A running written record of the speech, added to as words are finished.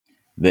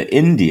The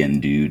Indian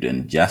dude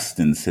and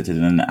Justin sit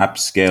in an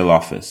upscale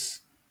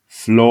office.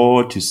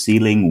 Floor to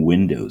ceiling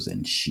windows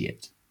and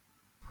shit.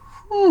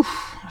 Whew.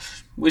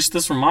 Wish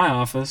this were my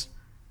office.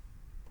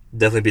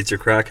 Definitely beats your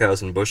crack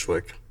house in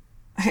Bushwick.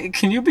 Hey,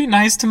 can you be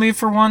nice to me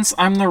for once?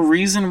 I'm the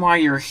reason why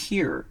you're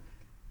here.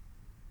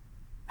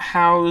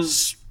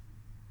 How's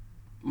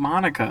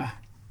Monica?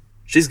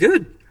 She's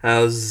good.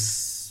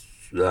 How's,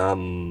 Okay,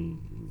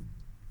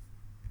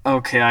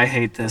 I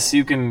hate this.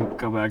 You can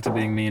go back to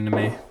being mean to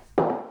me.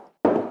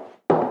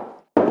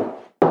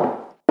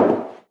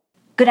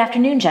 Good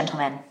afternoon,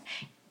 gentlemen.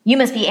 You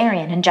must be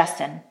Arian and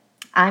Justin.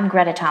 I'm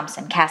Greta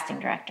Thompson, casting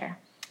director.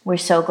 We're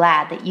so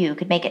glad that you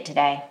could make it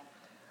today.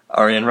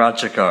 Aryan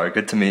Ratchakar,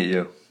 good to meet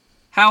you.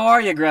 How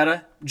are you,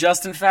 Greta?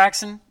 Justin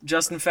Faxon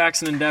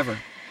Endeavor.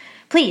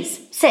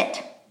 Please,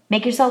 sit.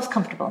 Make yourselves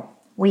comfortable.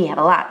 We have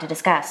a lot to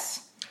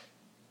discuss.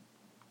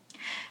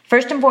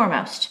 First and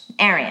foremost,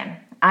 Arian,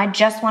 I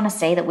just want to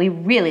say that we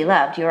really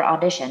loved your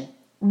audition.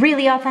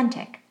 Really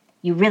authentic.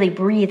 You really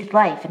breathed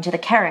life into the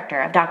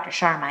character of Dr.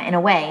 Sharma in a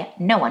way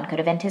no one could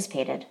have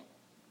anticipated.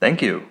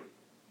 Thank you.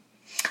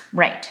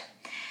 Right.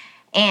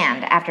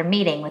 And after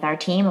meeting with our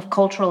team of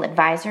cultural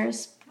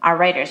advisors, our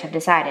writers have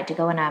decided to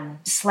go in a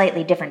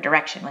slightly different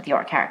direction with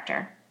your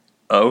character.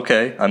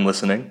 Okay, I'm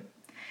listening.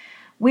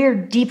 We're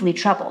deeply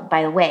troubled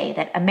by the way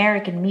that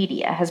American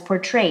media has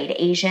portrayed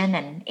Asian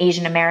and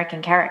Asian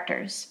American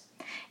characters.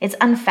 It's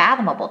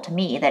unfathomable to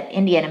me that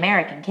Indian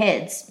American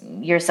kids,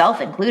 yourself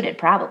included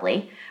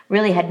probably,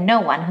 really had no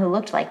one who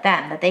looked like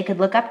them that they could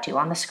look up to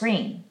on the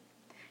screen.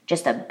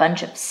 Just a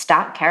bunch of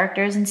stock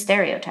characters and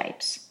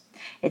stereotypes.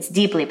 It's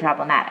deeply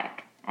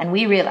problematic, and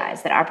we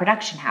realize that our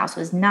production house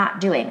was not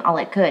doing all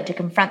it could to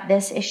confront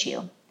this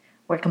issue.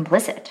 We're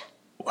complicit.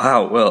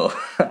 Wow, well,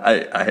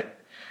 I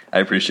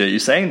appreciate you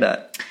saying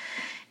that.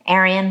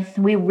 Arian,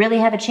 we really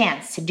have a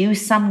chance to do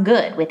some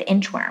good with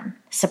Inchworm,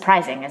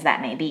 surprising as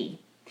that may be.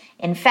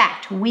 In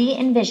fact, we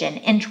envision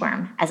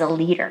Inchworm as a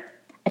leader,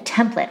 a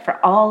template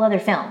for all other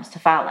films to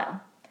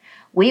follow.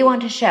 We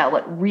want to show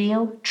what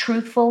real,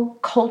 truthful,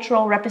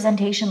 cultural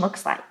representation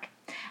looks like.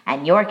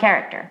 And your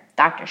character,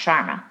 Dr.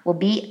 Sharma, will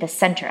be at the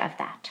center of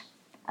that.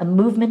 A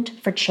movement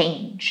for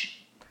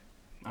change.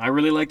 I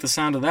really like the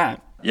sound of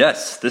that.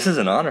 Yes, this is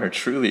an honor,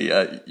 truly.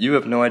 You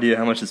have no idea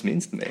how much this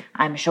means to me.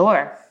 I'm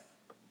sure.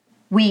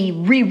 We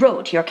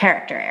rewrote your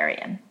character,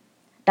 Arian.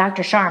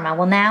 Dr. Sharma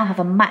will now have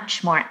a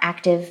much more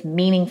active,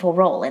 meaningful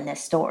role in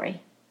this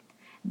story.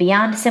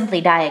 Beyond simply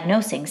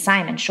diagnosing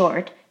Simon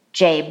Short,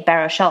 Jay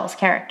Baruchel's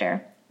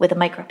character, with a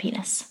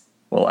micropenis.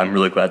 Well, I'm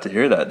really glad to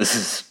hear that. This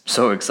is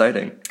so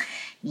exciting.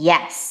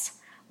 Yes,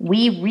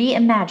 we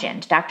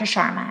reimagined Dr.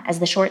 Sharma as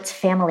the Shorts'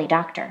 family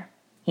doctor.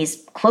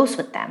 He's close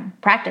with them,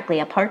 practically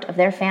a part of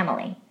their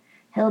family.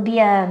 He'll be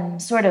a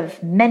sort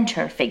of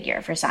mentor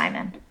figure for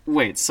Simon.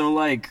 Wait, so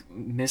like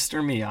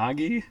Mr.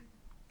 Miyagi?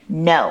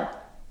 No,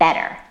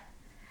 better.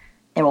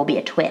 There will be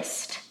a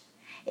twist.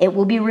 It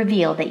will be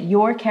revealed that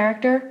your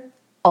character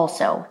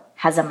also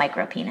has a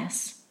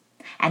micropenis.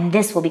 And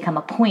this will become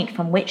a point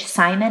from which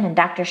Simon and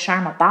Dr.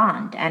 Sharma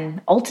bond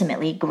and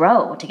ultimately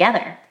grow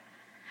together.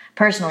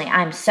 Personally,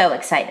 I'm so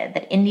excited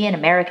that Indian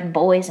American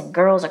boys and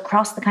girls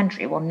across the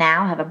country will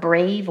now have a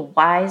brave,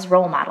 wise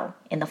role model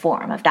in the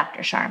form of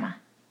Dr. Sharma.